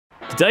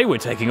Today we're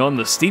taking on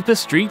the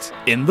steepest street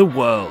in the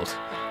world,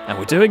 and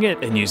we're doing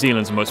it in New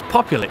Zealand's most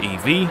popular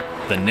EV,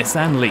 the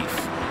Nissan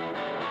Leaf.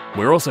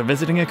 We're also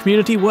visiting a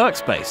community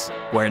workspace,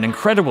 where an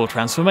incredible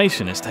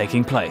transformation is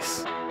taking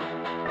place.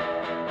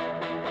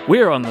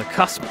 We're on the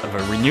cusp of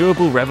a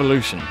renewable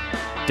revolution,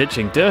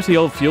 ditching dirty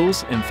old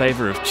fuels in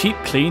favour of cheap,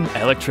 clean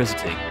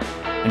electricity.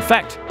 In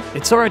fact,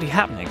 it's already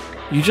happening,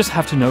 you just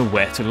have to know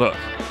where to look.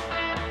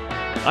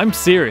 I'm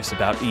serious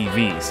about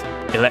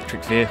EVs,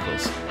 electric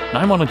vehicles, and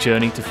I'm on a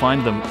journey to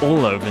find them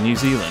all over New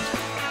Zealand.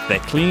 They're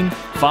clean,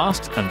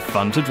 fast and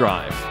fun to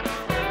drive.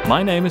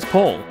 My name is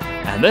Paul,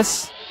 and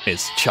this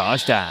is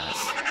Charged As.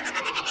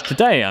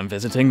 Today I'm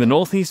visiting the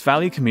North East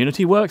Valley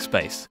Community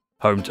Workspace,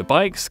 home to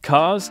bikes,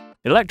 cars,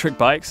 electric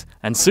bikes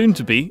and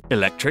soon-to-be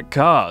electric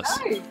cars.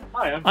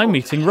 Hi, I'm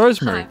meeting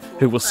Rosemary,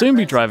 who will soon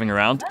be driving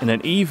around in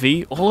an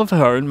EV all of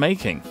her own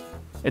making.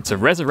 It's a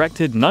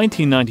resurrected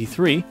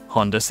 1993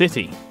 Honda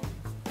City.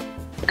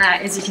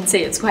 As you can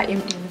see, it's quite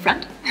empty in the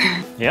front.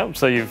 Yep,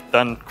 so you've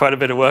done quite a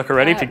bit of work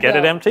already to get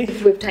it empty?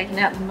 We've taken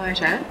out the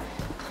motor.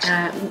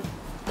 A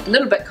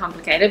little bit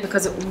complicated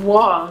because it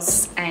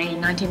was a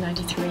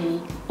 1993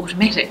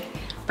 automatic,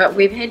 but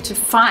we've had to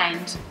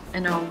find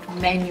an old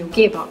manual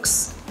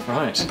gearbox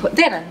and put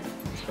that in.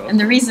 Cool. And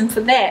the reason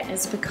for that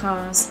is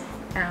because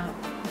our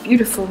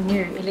beautiful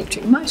new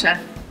electric motor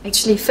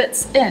actually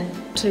fits in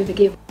to the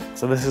gearbox.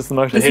 So this is the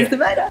motor here? This is the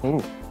motor.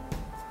 Ooh.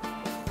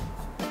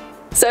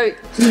 So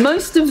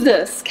most of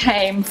this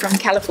came from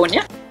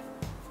California,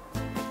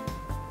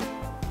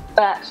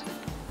 but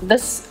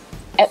this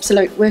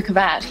absolute work of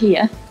art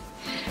here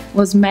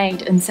was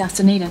made in South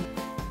Dunedin.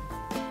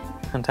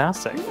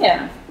 Fantastic.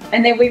 Yeah,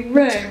 and then we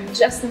roomed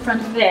just in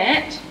front of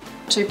that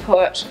to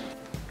put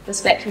this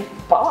battery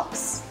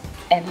box,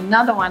 and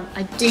another one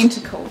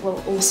identical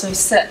will also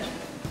sit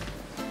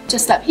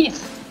just up here.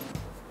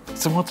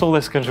 So what's all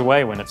this going to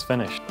weigh when it's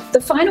finished?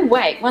 The final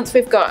weight, once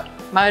we've got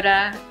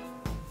motor,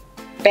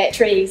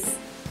 batteries,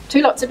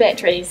 2 lots of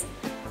batteries,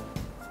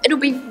 it'll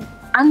be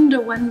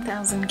under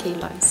 1,000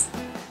 kilos.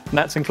 And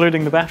that's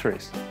including the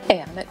batteries?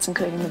 Yeah, that's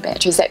including the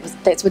batteries.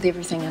 That's with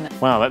everything in it.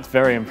 Wow, that's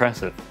very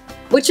impressive.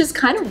 Which is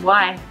kind of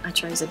why I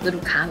chose a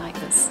little car like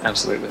this.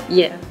 Absolutely.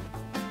 Yeah.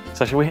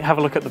 So shall we have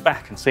a look at the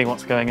back and see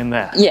what's going in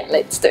there? Yeah,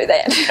 let's do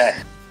that. Okay.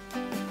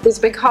 There's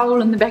a big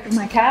hole in the back of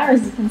my car,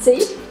 as you can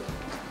see.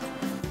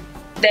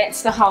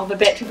 That's the hole. The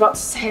battery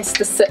box has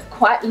to sit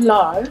quite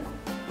low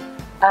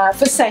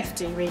for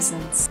safety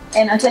reasons.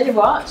 And I tell you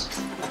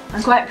what,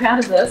 I'm quite proud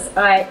of this.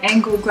 I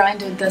angle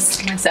grinded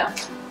this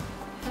myself.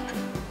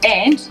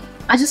 And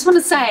I just want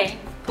to say,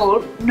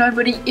 Paul,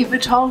 nobody ever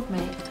told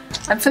me.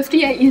 I'm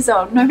 58 years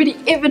old. Nobody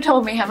ever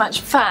told me how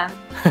much fun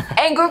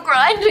angle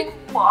grinding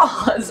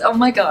was. Oh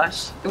my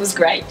gosh, it was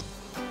great.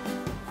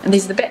 And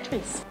these are the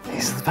batteries.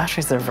 These are the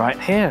batteries, they're right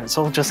here. It's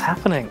all just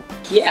happening.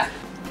 Yeah.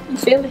 You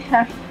feel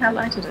how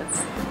light it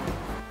is.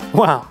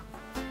 Wow.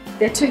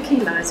 They're 2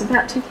 kilos,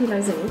 about 2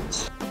 kilos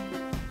each.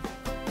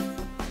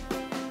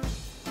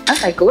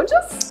 Aren't they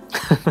gorgeous?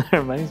 They're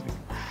amazing.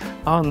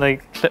 Oh, and they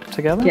clip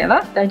together?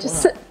 Together. They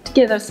just sit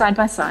together side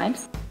by side.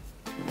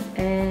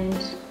 And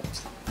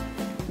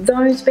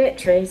those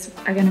batteries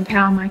are going to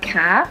power my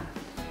car.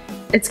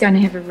 It's going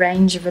to have a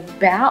range of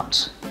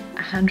about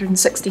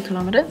 160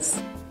 kilometres.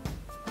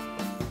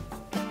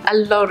 A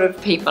lot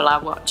of people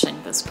are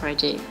watching this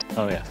project.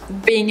 Oh yeah.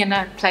 Being in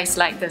a place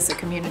like this, a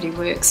community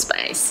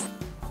workspace,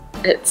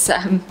 it's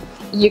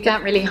you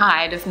can't really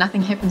hide. If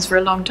nothing happens for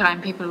a long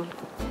time, people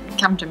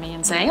come to me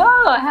and say,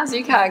 "Oh, how's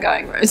your car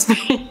going,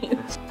 Rosemary?"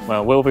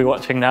 Well, we'll be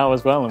watching now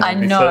as well, and I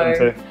we'll be know.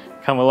 certain to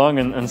come along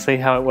and see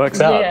how it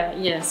works out.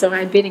 Yeah. So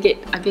I better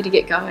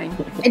get going.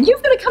 And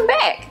you've got to come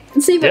back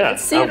and see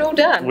it all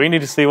done. We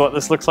need to see what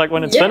this looks like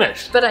when it's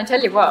finished. But I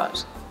tell you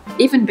what,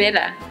 even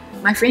better,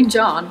 my friend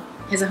John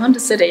has a Honda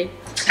City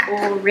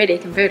already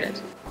converted.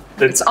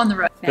 It's on the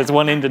road now. There's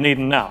one in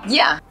Dunedin now?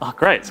 Yeah. Oh,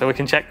 great. So we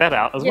can check that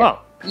out as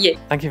well. Yeah.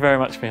 Thank you very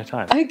much for your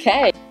time.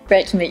 Okay.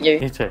 Great to meet you.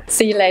 You too.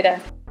 See you later.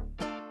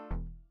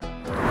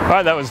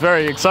 Right, that was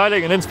very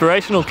exciting and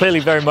inspirational. Clearly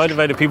very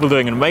motivated people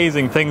doing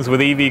amazing things with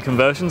EV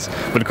conversions.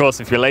 But of course,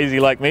 if you're lazy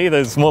like me,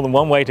 there's more than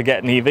one way to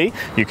get an EV.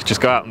 You could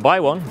just go out and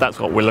buy one. That's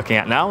what we're looking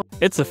at now.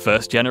 It's a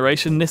first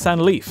generation Nissan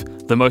Leaf,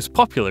 the most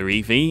popular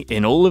EV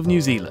in all of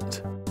New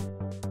Zealand.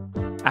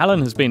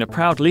 Alan has been a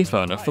proud Leaf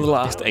owner for the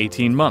last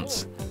 18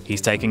 months. He's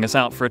taking us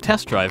out for a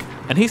test drive,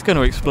 and he's going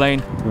to explain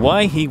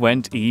why he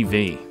went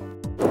EV.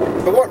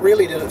 But what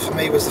really did it for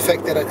me was the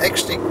fact that it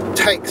actually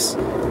takes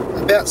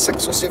about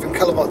 6 or 7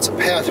 kilowatts of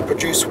power to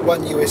produce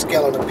 1 US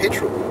gallon of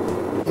petrol.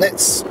 And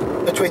that's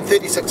between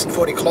 36 and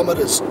 40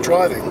 kilometres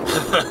driving.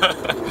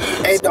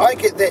 And I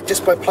get that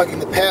just by plugging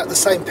the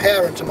same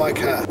power into my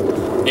car.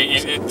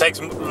 It takes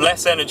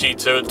less energy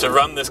to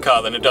run this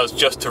car than it does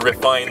just to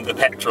refine the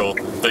petrol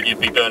that you'd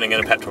be burning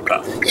in a petrol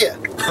car. Yeah.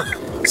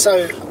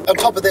 So on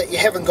top of that, you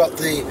haven't got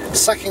the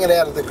sucking it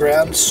out of the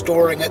ground,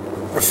 storing it,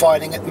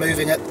 refining it,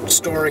 moving it,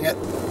 storing it,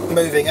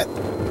 moving it,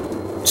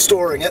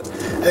 storing it,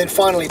 and then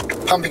finally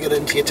pumping it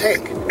into your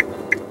tank.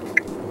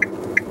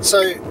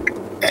 So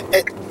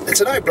it's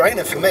a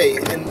no-brainer for me,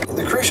 and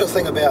the crucial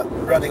thing about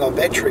running on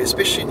battery,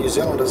 especially in New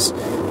Zealand, is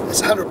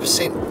it's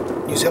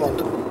 100% New Zealand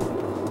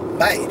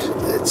made.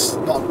 It's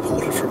not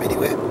imported from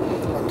anywhere.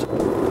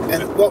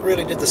 And what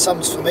really did the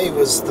sums for me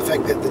was the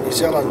fact that the New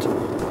Zealand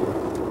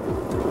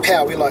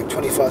power, we like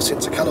 25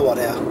 cents a kilowatt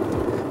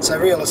hour. So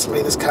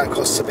realistically this car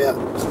costs about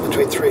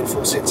between 3 and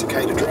 4 cents a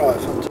k to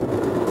drive,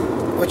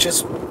 which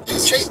is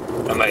cheap.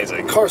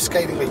 Amazing.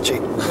 Coruscatingly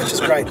cheap, which is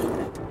great.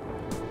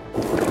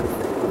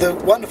 The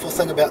wonderful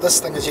thing about this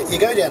thing is you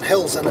go down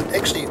hills and it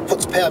actually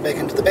puts power back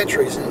into the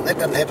batteries, and that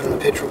doesn't happen in a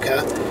petrol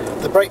car.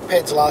 The brake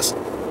pads last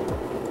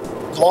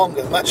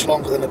longer, much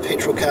longer than a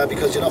petrol car,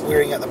 because you're not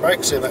wearing out the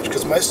brakes so much,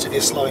 because most of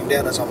your slowing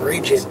down is on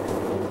regen.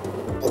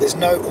 Well, there's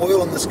no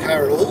oil in this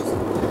car at all.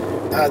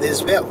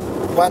 There's about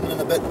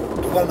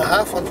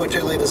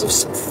 1.2 litres of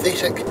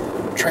synthetic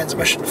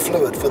transmission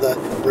fluid for the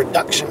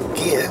reduction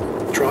gear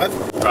drive.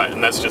 Right,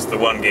 and that's just the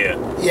one gear?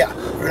 Yeah,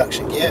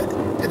 reduction gear.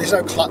 And there's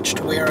no clutch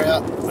to wear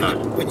out.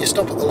 When you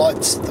stop at the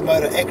lights, the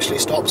motor actually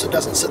stops. It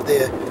doesn't sit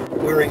there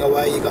whirring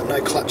away. You've got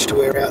no clutch to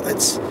wear out.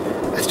 It's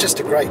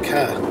just a great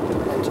car.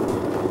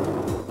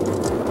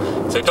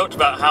 So you talked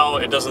about how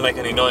it doesn't make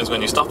any noise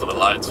when you stop at the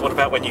lights. What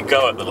about when you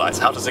go at the lights?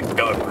 How does it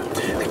go?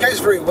 It goes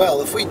very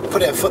well. If we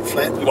put our foot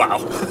flat... Wow.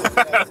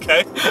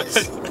 Okay.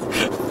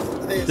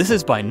 This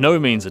is by no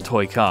means a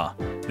toy car.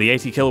 The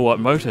 80 kilowatt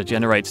motor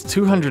generates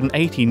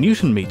 280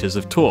 newton meters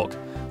of torque,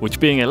 which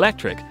being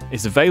electric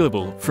is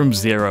available from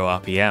 0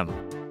 RPM,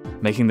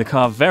 making the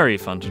car very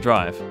fun to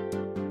drive.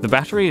 The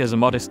battery is a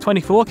modest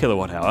 24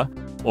 kilowatt hour,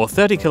 or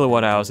 30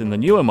 kilowatt hours in the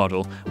newer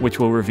model, which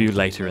we'll review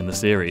later in the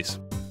series.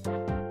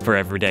 For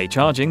everyday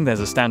charging, there's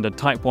a standard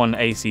Type 1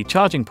 AC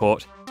charging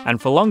port,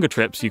 and for longer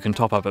trips you can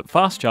top up at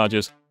fast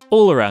chargers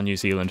all around New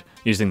Zealand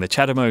using the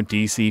Chatamo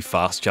DC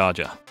fast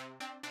charger.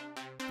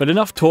 But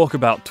enough talk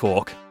about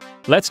torque,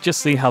 let's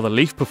just see how the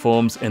Leaf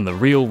performs in the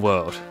real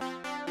world.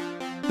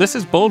 This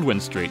is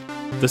Baldwin Street,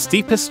 the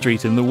steepest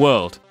street in the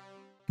world.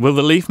 Will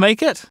the Leaf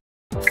make it?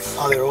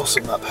 Oh, they're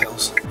awesome up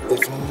hills.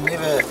 They've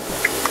never,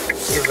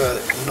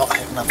 ever not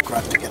had enough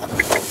grunt to get up.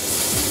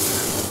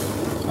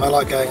 I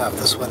like going up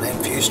this one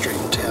and View Street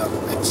in town.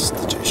 That's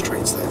the two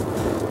streets that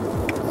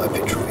my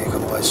petrol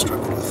vehicle always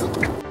struggled with.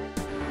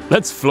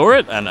 Let's floor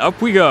it and up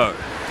we go.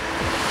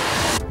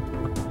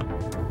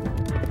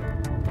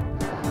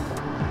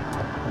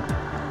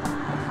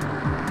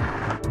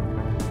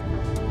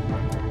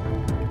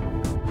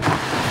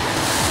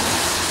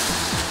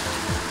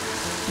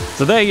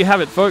 So there you have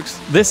it, folks.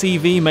 This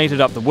EV made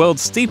it up the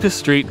world's steepest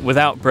street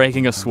without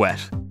breaking a sweat.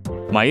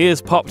 My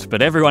ears popped,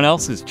 but everyone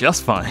else is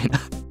just fine.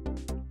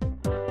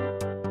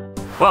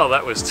 Well,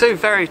 that was two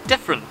very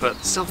different but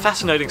still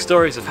fascinating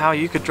stories of how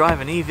you could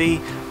drive an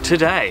EV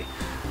today.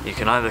 You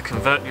can either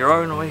convert your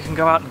own or you can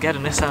go out and get a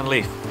Nissan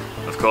Leaf.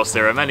 Of course,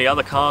 there are many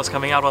other cars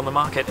coming out on the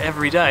market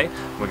every day.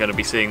 We're going to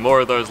be seeing more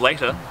of those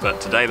later, but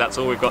today that's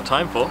all we've got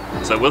time for,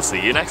 so we'll see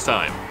you next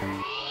time.